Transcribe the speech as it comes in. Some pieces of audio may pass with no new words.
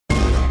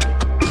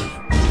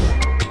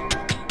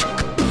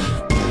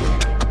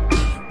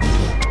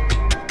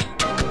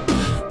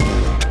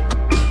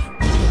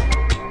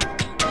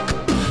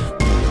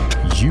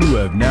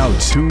have now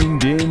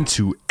tuned in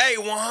to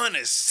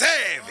A100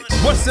 Savage.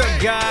 What's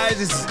up, guys?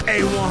 This is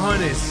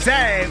A100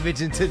 Savage,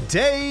 and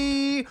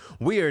today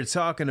we are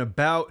talking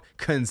about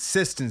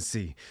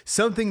consistency,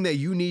 something that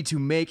you need to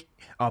make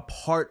a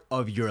part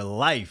of your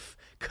life.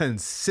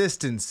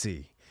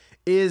 Consistency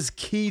is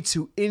key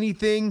to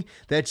anything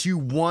that you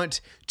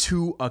want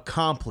to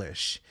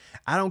accomplish.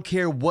 I don't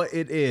care what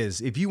it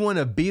is. If you want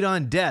to beat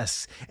on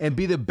desks and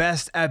be the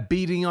best at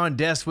beating on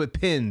desks with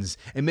pins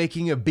and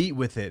making a beat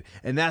with it,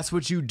 and that's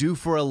what you do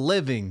for a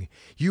living,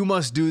 you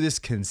must do this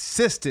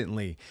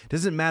consistently.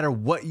 Doesn't matter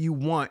what you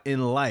want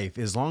in life.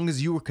 As long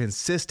as you are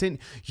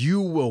consistent,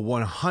 you will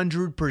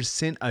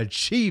 100%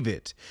 achieve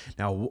it.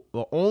 Now,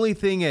 the only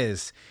thing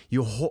is,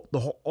 the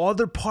whole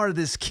other part of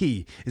this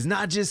key is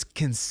not just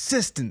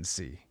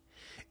consistency.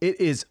 It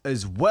is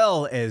as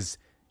well as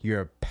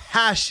your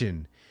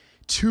passion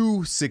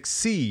to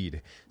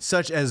succeed,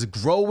 such as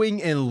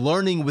growing and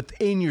learning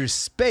within your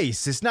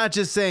space. It's not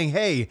just saying,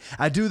 hey,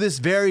 I do this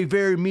very,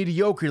 very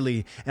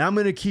mediocrely, and I'm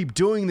going to keep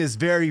doing this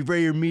very,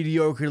 very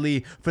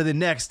mediocrely for the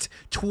next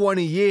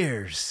 20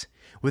 years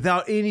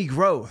without any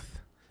growth.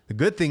 The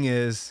good thing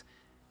is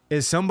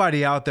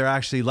somebody out there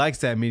actually likes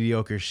that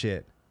mediocre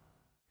shit.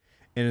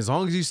 And as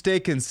long as you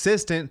stay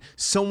consistent,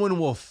 someone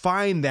will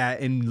find that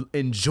and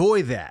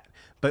enjoy that.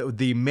 But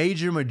the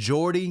major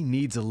majority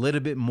needs a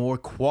little bit more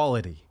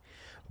quality.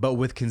 But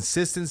with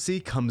consistency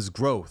comes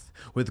growth.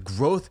 With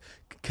growth,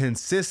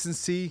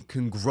 consistency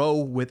can grow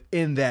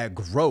within that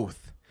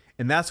growth.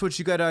 And that's what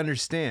you got to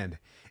understand,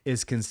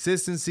 is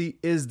consistency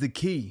is the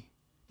key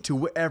to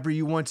whatever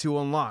you want to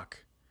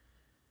unlock.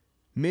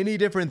 Many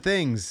different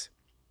things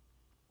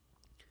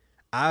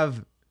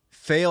I've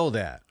failed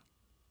at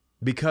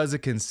because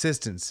of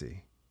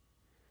consistency.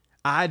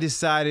 I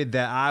decided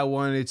that I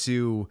wanted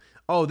to,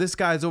 this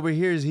guy's over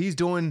here, he's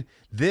doing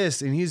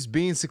this and he's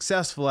being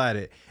successful at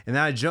it. And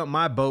I jumped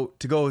my boat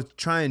to go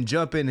try and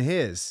jump in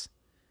his.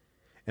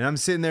 And I'm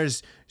sitting there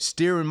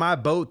steering my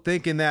boat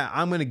thinking that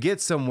I'm going to get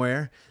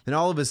somewhere. Then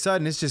all of a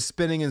sudden it's just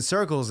spinning in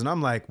circles. And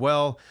I'm like,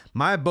 well,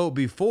 my boat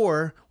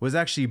before was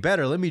actually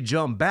better. Let me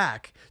jump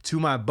back to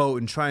my boat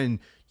and try and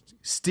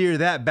steer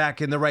that back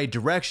in the right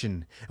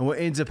direction. And what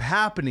ends up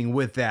happening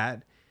with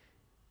that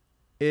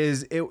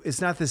is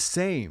it's not the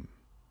same.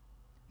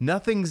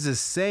 Nothing's the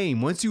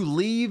same. Once you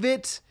leave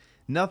it,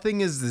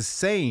 nothing is the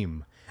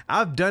same.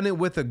 I've done it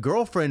with a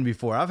girlfriend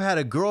before. I've had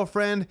a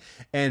girlfriend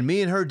and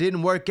me and her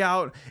didn't work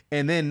out.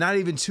 And then not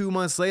even 2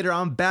 months later,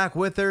 I'm back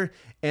with her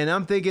and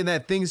I'm thinking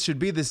that things should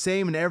be the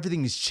same and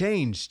everything's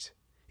changed.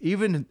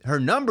 Even her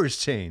numbers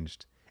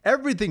changed.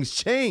 Everything's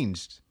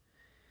changed.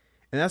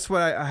 And that's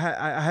what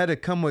I had to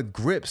come with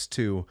grips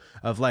to,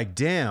 of like,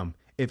 damn,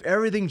 if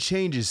everything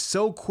changes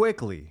so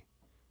quickly,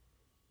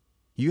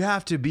 you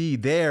have to be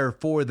there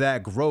for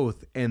that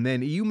growth. And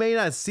then you may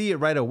not see it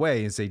right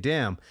away and say,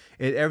 damn,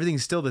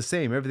 everything's still the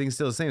same. Everything's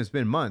still the same. It's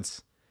been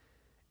months.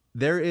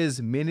 There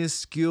is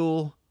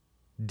minuscule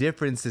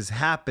differences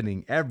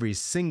happening every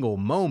single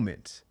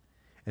moment.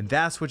 And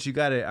that's what you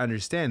got to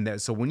understand.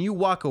 That so when you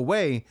walk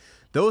away,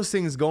 those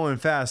things going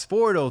fast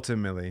forward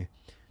ultimately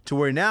to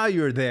where now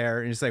you're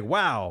there and it's like,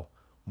 wow,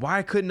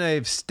 why couldn't I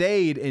have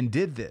stayed and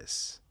did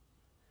this?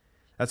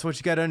 That's what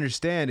you got to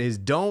understand, is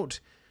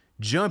don't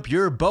jump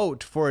your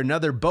boat for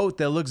another boat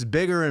that looks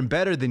bigger and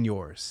better than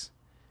yours.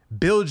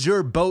 Build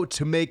your boat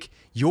to make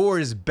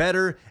yours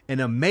better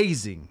and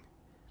amazing.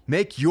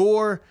 Make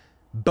your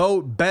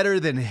boat better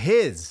than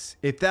his,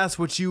 if that's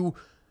what you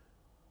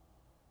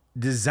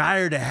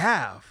desire to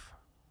have.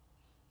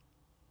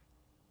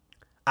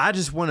 I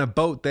just want a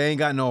boat that ain't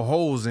got no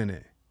holes in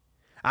it.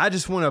 I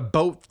just want a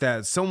boat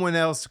that someone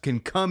else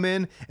can come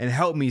in and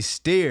help me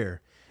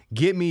steer,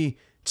 get me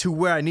to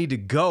where I need to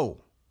go,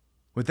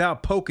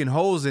 without poking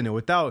holes in it,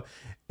 without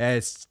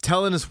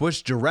telling us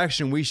which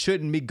direction we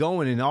shouldn't be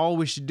going, and all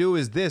we should do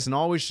is this and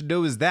all we should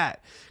do is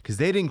that, because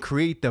they didn't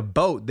create the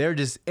boat. They're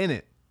just in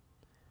it.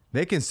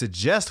 They can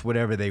suggest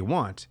whatever they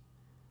want,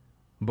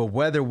 but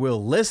whether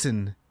we'll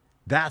listen,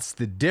 that's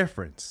the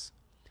difference.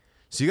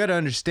 So you got to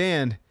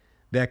understand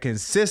that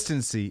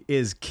consistency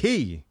is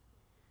key.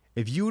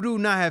 If you do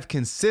not have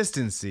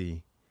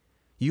consistency,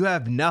 you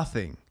have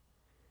nothing.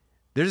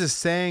 There's a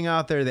saying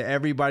out there that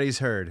everybody's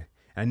heard.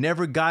 I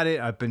never got it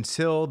up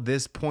until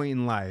this point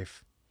in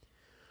life,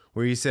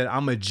 where he said,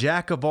 I'm a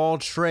jack of all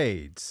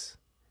trades.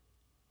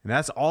 And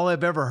that's all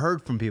I've ever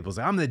heard from people.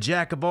 I'm the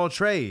jack of all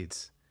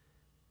trades.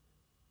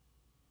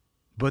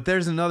 But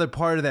there's another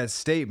part of that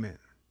statement.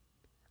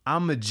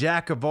 I'm a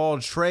jack of all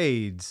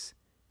trades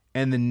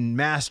and the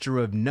master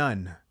of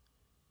none.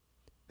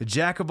 The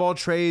jack of all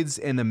trades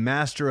and the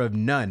master of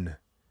none.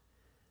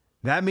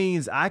 That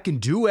means I can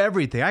do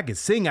everything. I could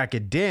sing, I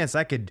could dance,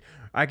 I could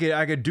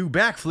do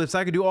backflips,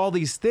 I could do all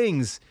these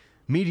things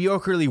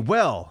mediocrely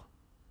well.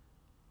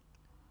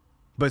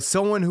 But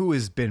someone who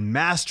has been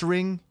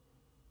mastering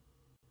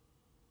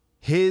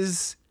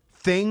his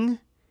thing,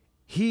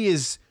 he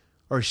is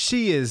or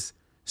she is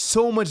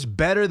so much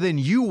better than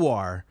you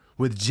are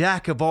with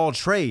jack of all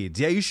trades.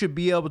 Yeah, you should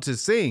be able to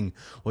sing.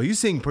 Well, you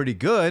sing pretty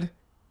good.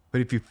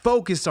 But if you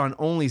focused on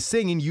only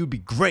singing, you'd be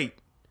great.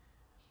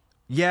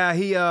 Yeah,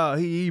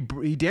 he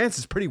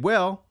dances pretty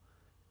well.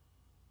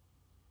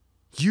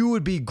 You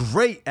would be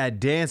great at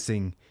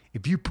dancing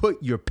if you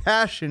put your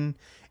passion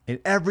and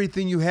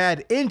everything you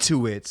had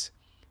into it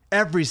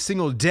every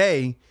single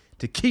day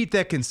to keep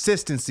that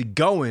consistency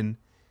going.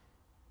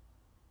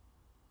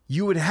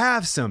 You would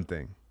have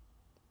something.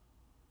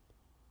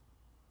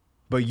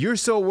 But you're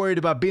so worried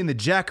about being the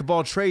jack of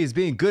all trades,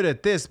 being good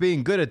at this,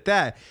 being good at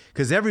that,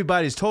 because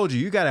everybody's told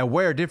you got to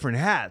wear different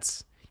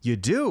hats. You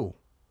do.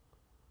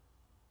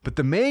 But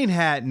the main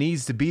hat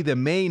needs to be the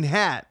main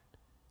hat,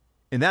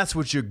 and that's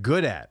what you're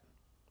good at.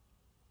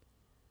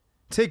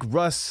 Take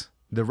Russ,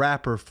 the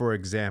rapper, for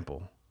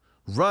example.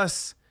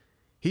 Russ,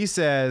 he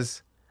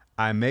says,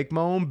 I make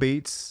my own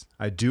beats,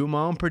 I do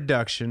my own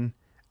production,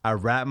 I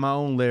rap my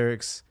own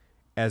lyrics,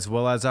 as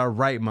well as I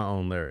write my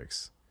own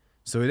lyrics.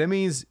 So that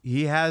means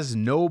he has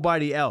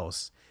nobody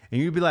else. And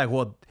you'd be like,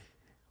 well,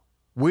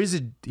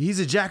 he's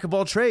a jack of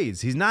all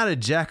trades. He's not a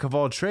jack of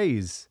all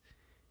trades.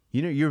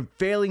 You know, you're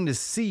failing to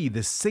see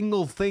the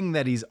single thing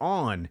that he's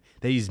on,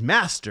 that he's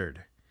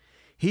mastered.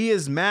 He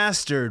has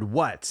mastered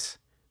what?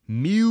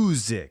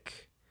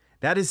 Music.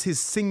 That is his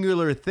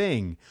singular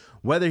thing.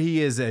 Whether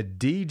he is a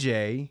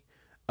DJ,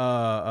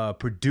 a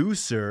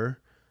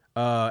producer,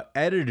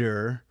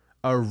 editor,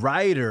 a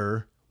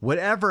writer,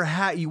 whatever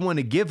hat you want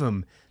to give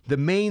him, the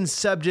main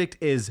subject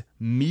is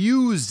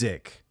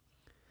music.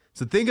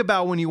 So think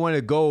about when you want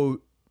to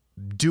go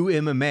do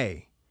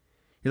MMA.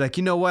 You're like,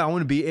 you know what? I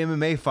want to be an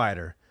MMA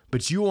fighter,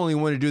 but you only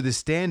want to do the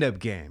stand-up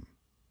game.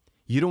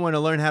 You don't want to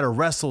learn how to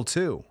wrestle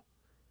too.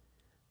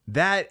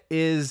 That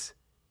is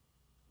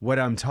what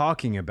I'm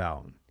talking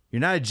about.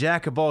 You're not a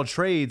jack of all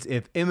trades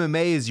if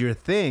MMA is your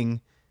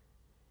thing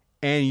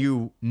and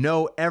you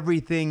know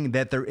everything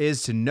that there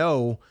is to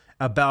know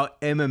about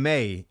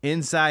MMA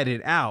inside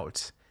and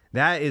out.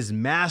 That is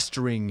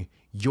mastering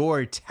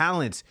your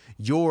talent,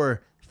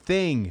 your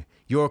thing,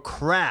 your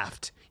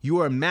craft. You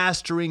are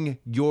mastering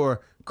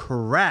your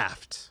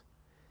craft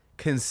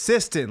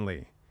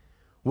consistently.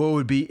 What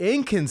would be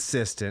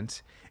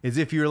inconsistent is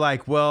if you're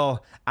like,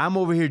 well, I'm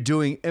over here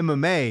doing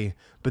MMA,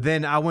 but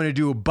then I want to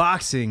do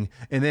boxing,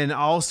 and then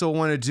I also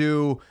want to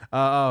do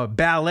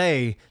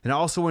ballet, and I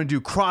also want to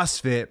do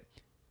CrossFit.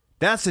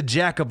 That's a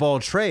jack of all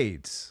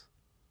trades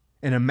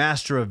and a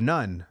master of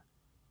none.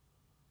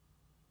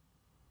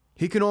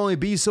 He can only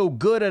be so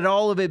good at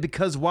all of it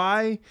because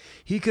why?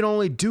 He can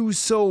only do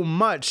so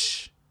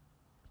much.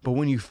 But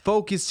when you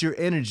focus your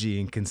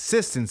energy and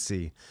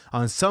consistency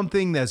on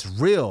something that's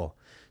real,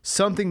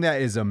 something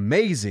that is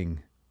amazing,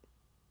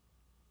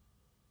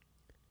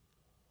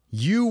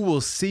 you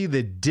will see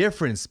the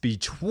difference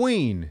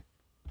between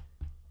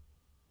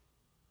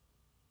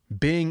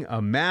being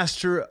a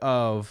master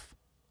of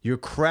your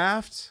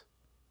craft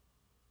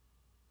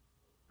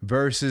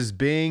versus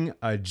being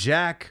a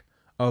jack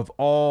of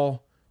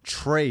all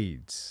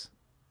trades.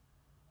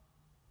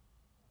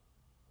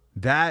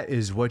 That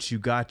is what you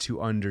got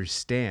to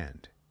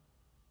understand.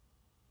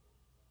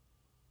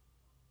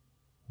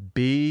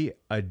 Be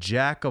a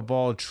jack of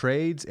all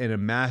trades and a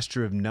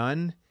master of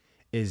none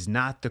is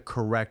not the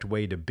correct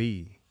way to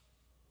be.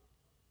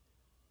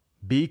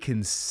 Be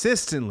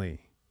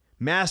consistently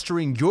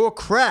mastering your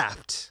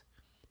craft,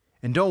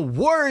 and don't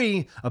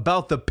worry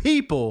about the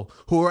people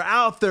who are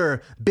out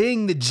there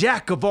being the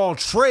jack of all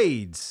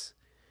trades,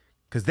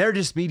 because they're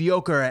just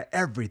mediocre at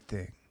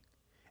everything,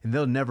 and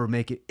they'll never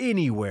make it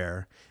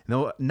anywhere, and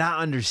they'll not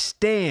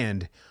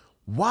understand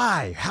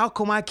why. How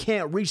come I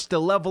can't reach the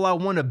level I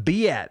want to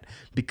be at?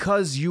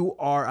 Because you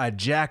are a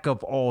jack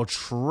of all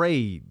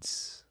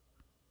trades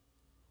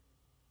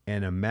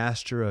and a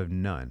master of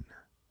none.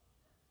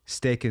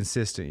 Stay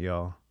consistent,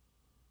 y'all.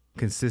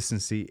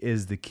 Consistency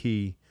is the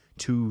key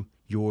to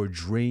your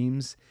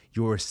dreams,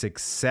 your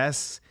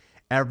success.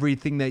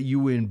 Everything that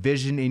you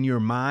envision in your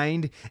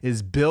mind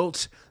is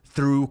built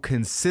through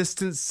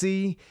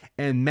consistency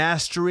and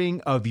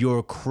mastering of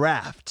your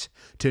craft,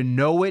 to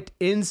know it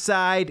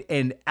inside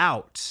and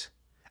out.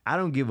 I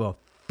don't give a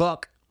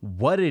fuck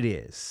what it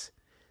is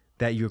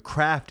that your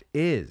craft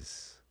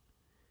is.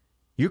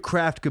 Your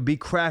craft could be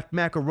Kraft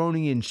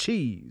macaroni and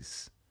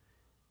cheese,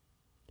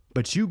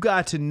 but you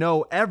got to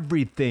know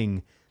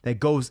everything that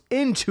goes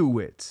into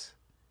it,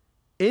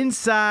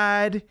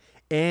 inside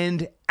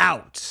and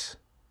out.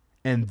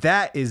 And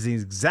that is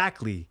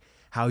exactly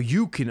how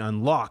you can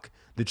unlock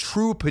the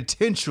true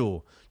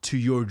potential to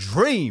your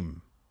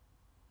dream.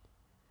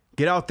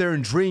 Get out there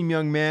and dream,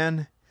 young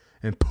man,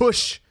 and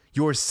push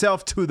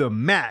yourself to the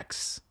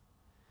max.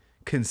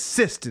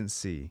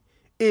 Consistency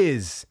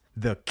is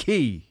the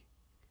key.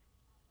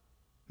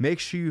 Make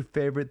sure you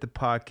favorite the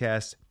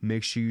podcast.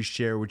 Make sure you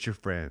share with your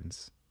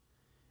friends.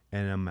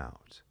 And I'm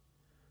out.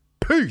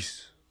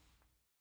 Peace.